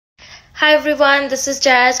Hi everyone, this is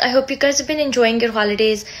Jazz. I hope you guys have been enjoying your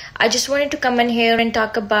holidays. I just wanted to come in here and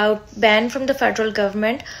talk about ban from the federal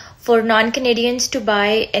government for non-Canadians to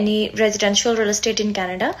buy any residential real estate in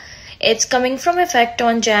Canada. It's coming from effect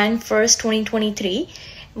on Jan 1st, 2023.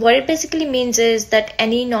 What it basically means is that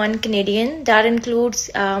any non-Canadian, that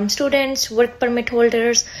includes students, work permit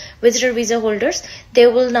holders, visitor visa holders, they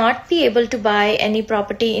will not be able to buy any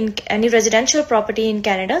property in any residential property in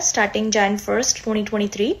Canada starting Jan 1st,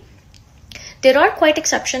 2023. There are quite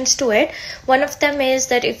exceptions to it. One of them is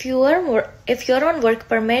that if you're on work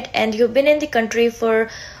permit and you've been in the country for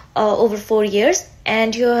over 4 years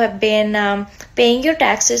and you have been paying your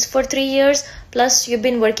taxes for 3 years plus you've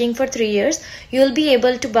been working for 3 years, you'll be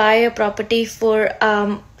able to buy a property for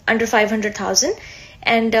under 500,000.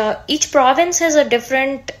 And each province has a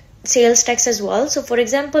different sales tax as well. So for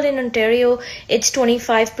example, in Ontario it's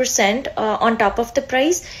 25% on top of the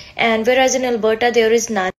price, and whereas in Alberta there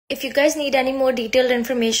is none. If you guys need any more detailed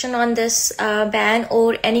information on this ban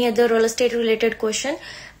or any other real estate related question,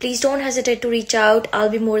 please don't hesitate to reach out. I'll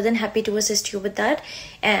be more than happy to assist you with that.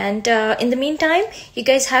 And in the meantime, you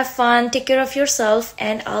guys have fun, take care of yourself,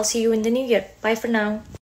 and I'll see you in the new year. Bye for now.